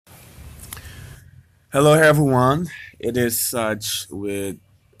Hello, everyone. It is such with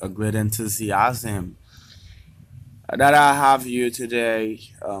a great enthusiasm that I have you today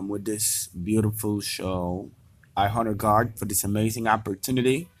with this beautiful show. I honor God for this amazing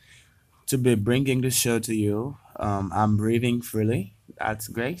opportunity to be bringing the show to you. I'm breathing freely. That's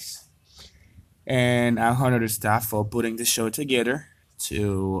grace. And I honor the staff for putting the show together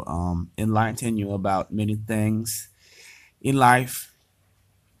to enlighten you about many things in life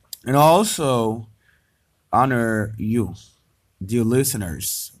and also honor you dear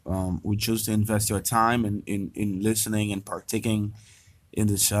listeners, who choose to invest your time in listening and partaking in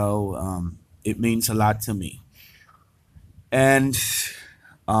the show. It means a lot to me. And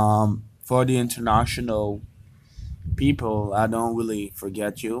for the international people, I don't really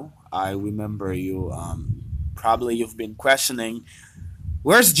forget you. I remember you. Probably you've been questioning,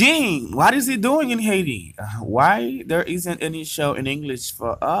 where's Gene? What is he doing in Haiti? Why there isn't any show in English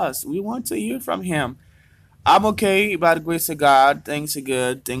for us? We want to hear from him. I'm okay by the grace of God. Things are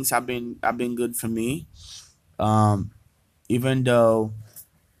good. Things have been good for me. Um, Even though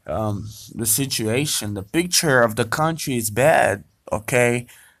the situation, the picture of the country is bad. Okay,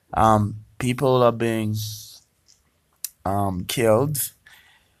 people are being killed,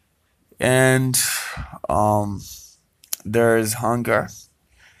 and um, there's hunger.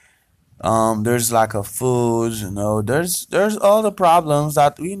 There's lack of food. There's all the problems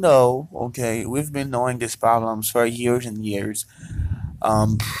that we know. Okay, we've been knowing these problems for years and years.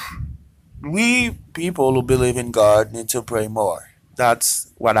 Um, we people who believe in God need to pray more.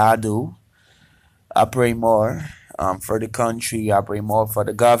 That's what I do. I pray more for the country. I pray more for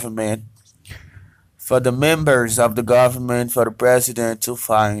the government, for the members of the government, for the president to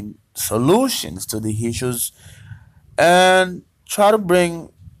find solutions to the issues and try to bring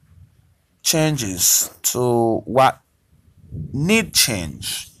changes to what need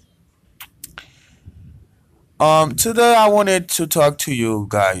change. Today I wanted to talk to you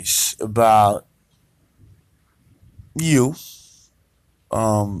guys about you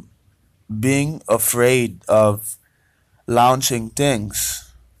um being afraid of launching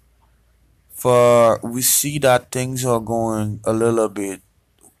things. For we see that things are going a little bit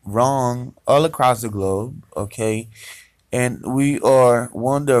wrong all across the globe, okay? And we are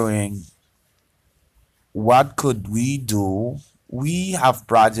wondering what could we do? We have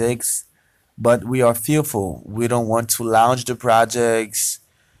projects, but we are fearful. We don't want to launch the projects.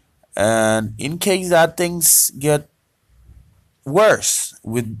 And in case that things get worse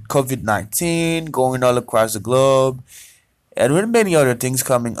with COVID-19 going all across the globe and with many other things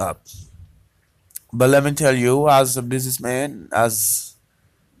coming up. But let me tell you, as a businessman, as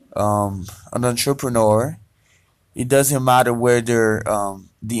an entrepreneur, it doesn't matter whether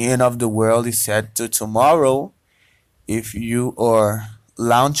the end of the world is set to tomorrow. If you are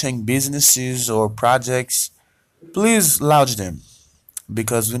launching businesses or projects, please launch them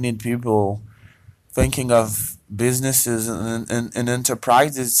because we need people thinking of businesses and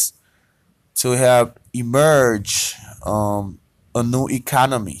enterprises to help emerge a new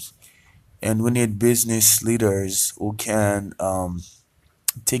economy. And we need business leaders who can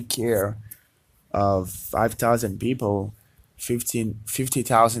take care of 5,000 people,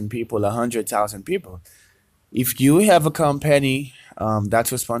 50,000 people, 100,000 people. If you have a company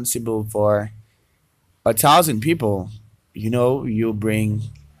that's responsible for 1,000 people, you bring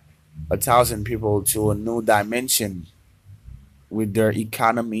 1,000 people to a new dimension with their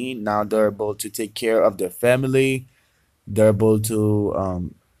economy. Now they're able to take care of their family. They're able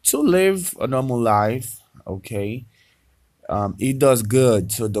to live a normal life. Okay, it does good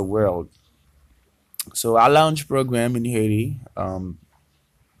to the world. So I launch program in Haiti,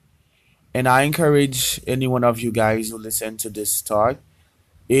 and I encourage any one of you guys who listen to this talk.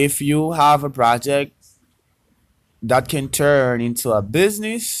 If you have a project that can turn into a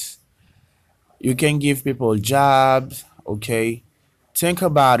business, you can give people jobs. Okay, think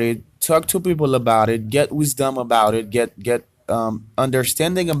about it. Talk to people about it. Get wisdom about it. Get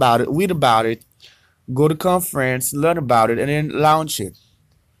understanding about it. Read about it. Go to conference, learn about it, and then launch it.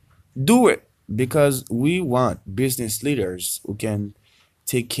 Do it because we want business leaders who can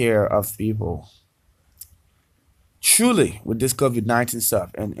take care of people. Truly, with this COVID-19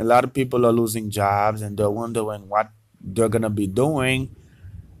 stuff, and a lot of people are losing jobs and they're wondering what they're gonna be doing.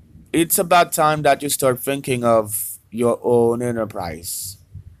 It's about time that you start thinking of your own enterprise.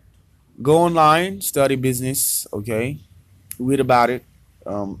 Go online, study business, okay? Read about it,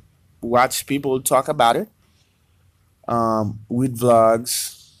 um, watch people talk about it, read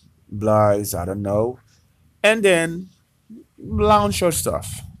blogs, I don't know, and then launch your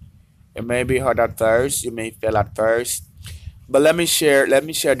stuff. It may be hard at first, you may fail at first, But let me share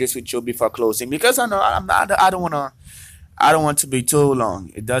this with you before closing because I know I'm not, I don't want to be too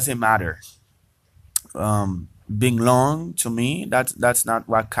long. It doesn't matter. Being long to me, that's not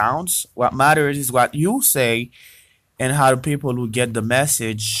what counts. What matters is what you say and how the people who get the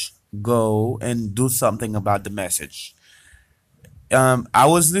message go and do something about the message. I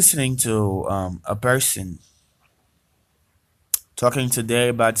was listening to a person talking today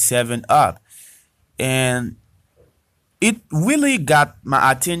about Seven Up, and it really got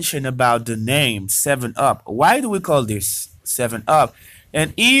my attention about the name Seven Up. Why do we call this Seven Up?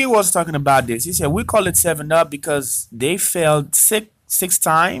 And he was talking about this. He said we call it Seven Up because they failed six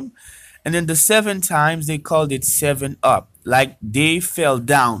times, and then the seven times they called it Seven Up. Like they fell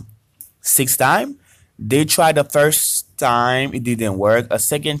down six times. They tried the first time, it didn't work. A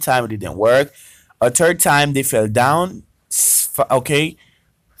second time, it didn't work. A third time, they fell down. Okay,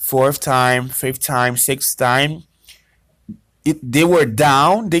 fourth time, fifth time, sixth time, they were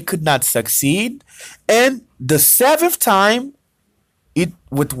down. They could not succeed. And the seventh time, it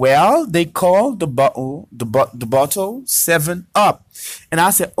went well. They called the bottle Seven Up, and I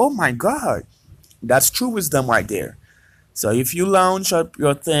said, "Oh my God, that's true wisdom right there." So if you launch up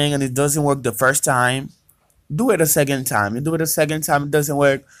your thing and it doesn't work the first time, do it a second time. You do it a second time, it doesn't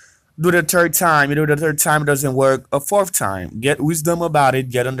work. Do it a third time. You do it a third time, it doesn't work. A fourth time. Get wisdom about it,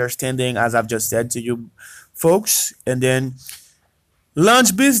 get understanding, as I've just said to you folks, and then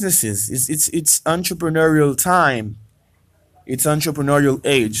launch businesses. It's entrepreneurial time. It's entrepreneurial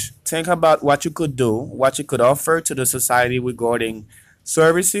age. Think about what you could do, what you could offer to the society regarding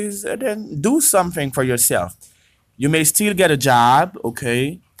services, and then do something for yourself. You may still get a job,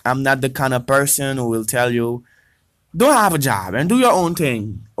 okay? I'm not the kind of person who will tell you, don't have a job and do your own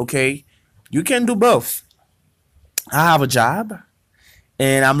thing, okay? You can do both. I have a job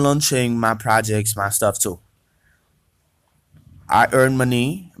and I'm launching my projects, my stuff too. I earn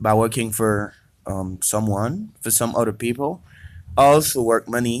money by working for someone, for some other people. I also work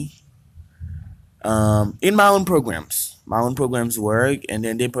money in my own programs. My own programs work and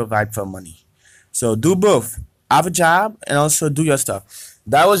then they provide for money. So do both. Have a job and also do your stuff.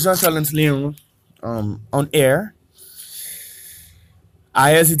 That was Jean Charles Leon on air.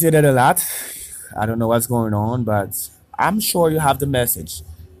 I hesitated a lot. I don't know what's going on, but I'm sure you have the message.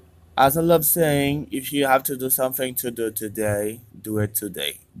 As I love saying, if you have to do something to do today, do it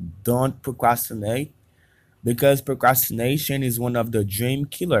today. Don't procrastinate because procrastination is one of the dream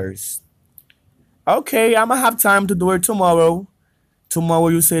killers. Okay, I'm gonna have time to do it tomorrow. Tomorrow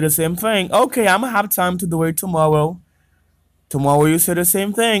you say the same thing. Okay, I'm gonna have time to do it tomorrow. Tomorrow you say the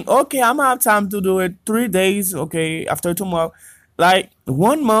same thing. Okay, I'm gonna have time to do it 3 days. Okay, after tomorrow. Like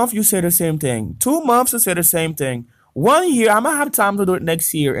 1 month you say the same thing. 2 months you say the same thing. 1 year, I'm gonna have time to do it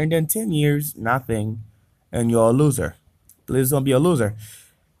next year, and then 10 years, nothing. And you're a loser. Please don't be a loser.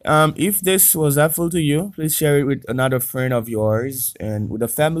 If this was helpful to you, please share it with another friend of yours and with a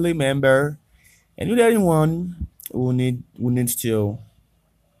family member and with anyone who needs to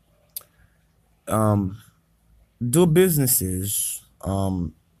um do businesses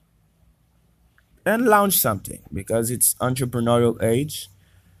and launch something because it's entrepreneurial age.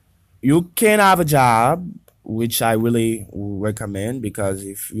 You can have a job, which I really recommend because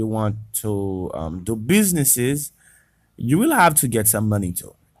if you want to do businesses, you will have to get some money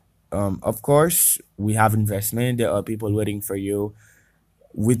too. Of course, we have investment. There are people waiting for you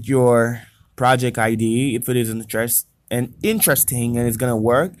with your project ID. If it is interesting and it's gonna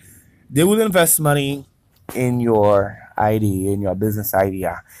work, they will invest money in your ID, in your business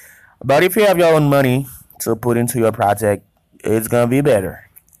idea. But if you have your own money to put into your project, it's gonna be better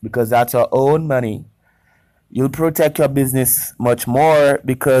because that's your own money. You'll protect your business much more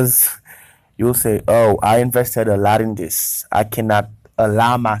because you'll say, "Oh, I invested a lot in this. I cannot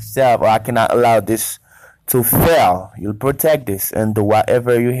allow myself, or I cannot allow this to fail." You'll protect this and do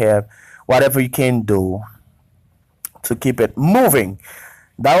whatever you have, whatever you can do to keep it moving.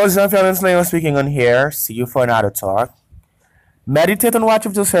 That was Jean-Philippe Slayer speaking on here. See you for another talk. Meditate on what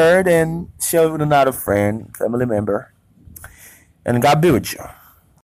you've just heard and share it with another friend, family member. And God be with you.